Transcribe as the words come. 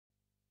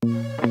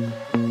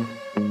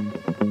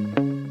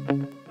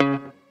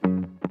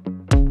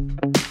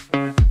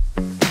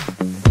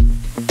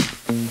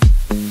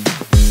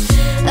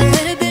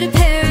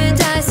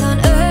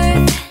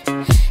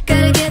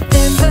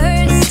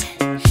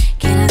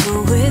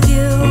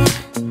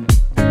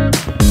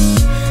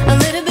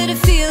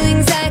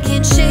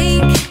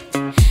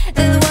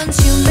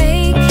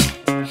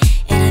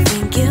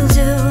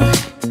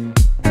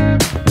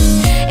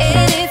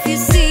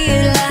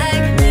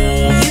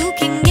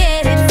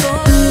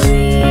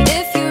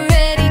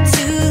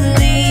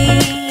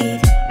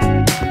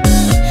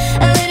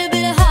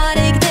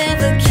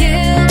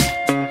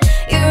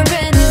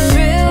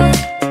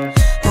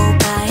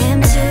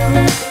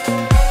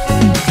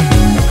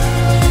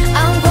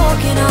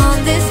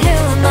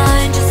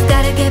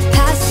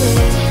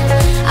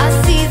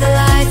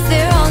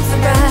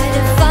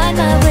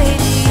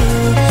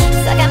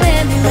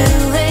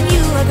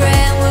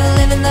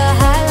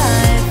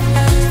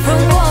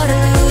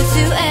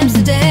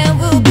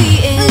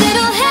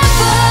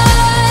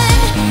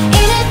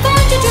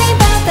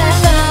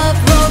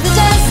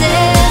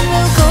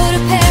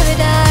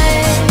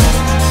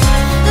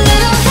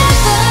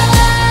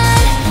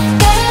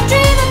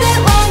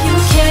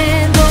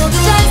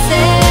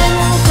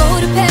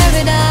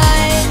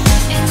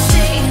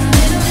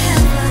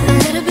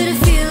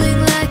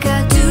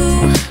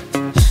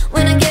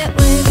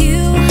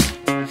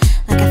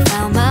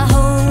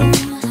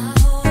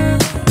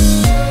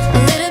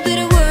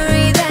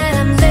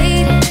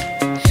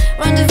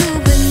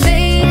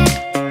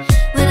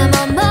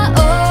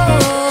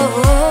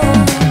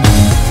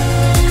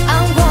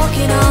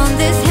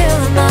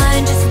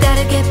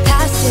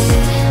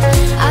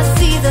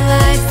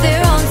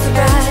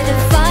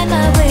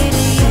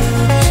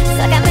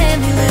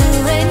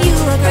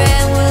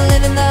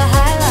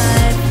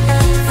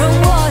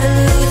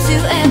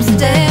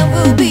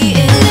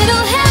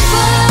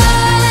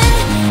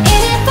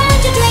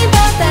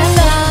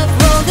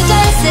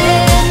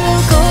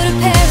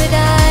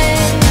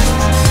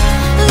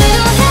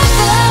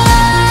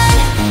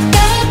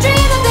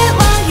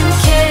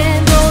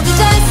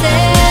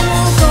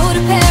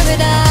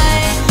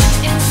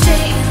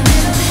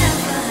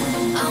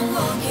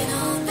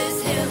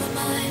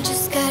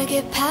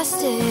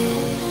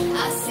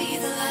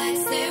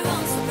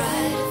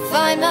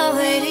find my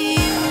way to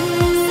you.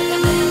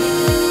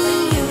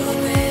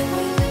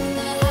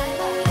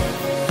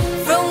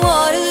 From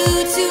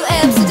Waterloo to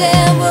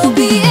Amsterdam, we'll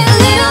be a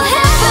little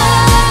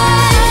heaven.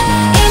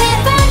 Ain't it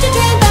fun to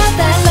dream about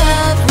that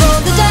love? Roll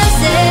the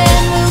dice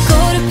and we'll go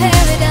to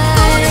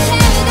paradise.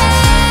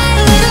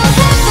 A little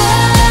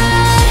heaven.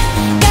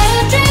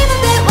 Gotta dream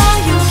of it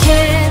while you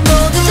can.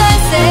 Roll the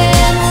dice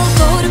and we'll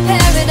go to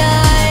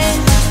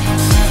paradise.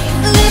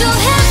 A little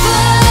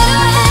heaven.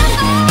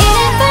 Ain't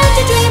it fun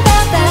to dream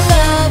about that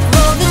love?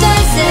 Roll the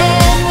dice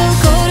and we'll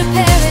go to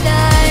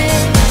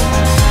paradise.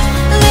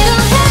 A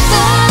little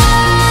heaven.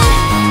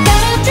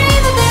 Gotta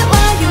dream of it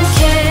while you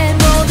can.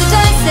 Roll the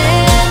dice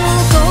and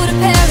we'll go to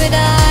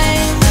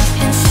paradise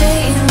and stay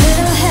in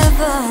little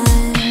heaven.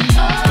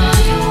 Oh,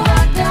 you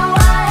walked the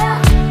wire,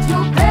 you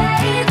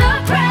paid the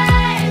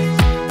price.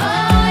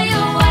 Oh,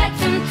 you wiped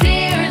some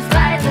tears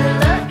by the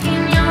look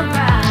in your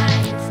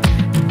eyes.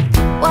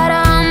 What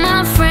all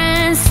my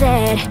friends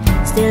said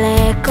still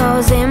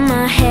echoes in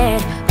my head.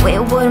 We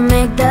would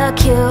make the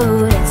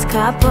cutest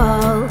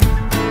couple.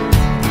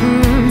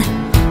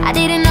 I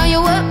didn't know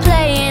you were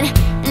playing,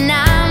 and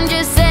I'm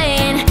just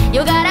saying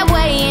you gotta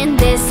weigh in.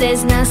 This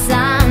is not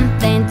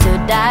something to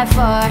die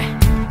for.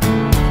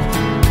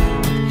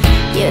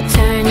 You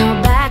turn your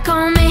back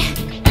on me,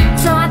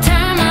 so I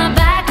turn my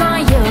back on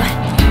you,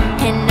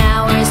 and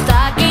now we're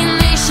stuck in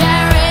this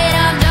charade.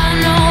 I don't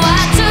know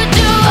what to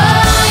do.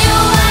 Oh, you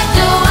like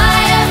the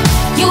wire,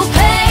 you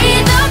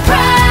paid the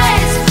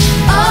price.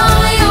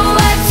 Oh, you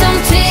wiped some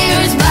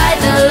tears by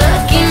the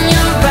look in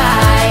your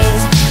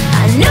eyes.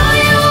 I knew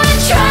you were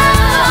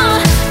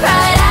trouble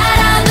right out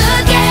of the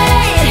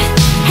gate,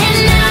 and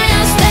now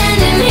you're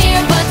standing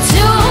here, but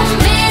 2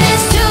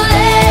 minutes too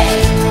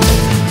late.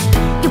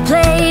 You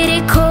played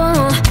it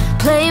cool,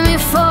 played me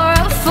for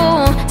a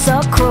fool,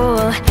 so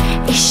cool.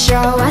 It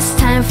sure was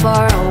time for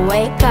a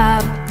wake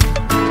up.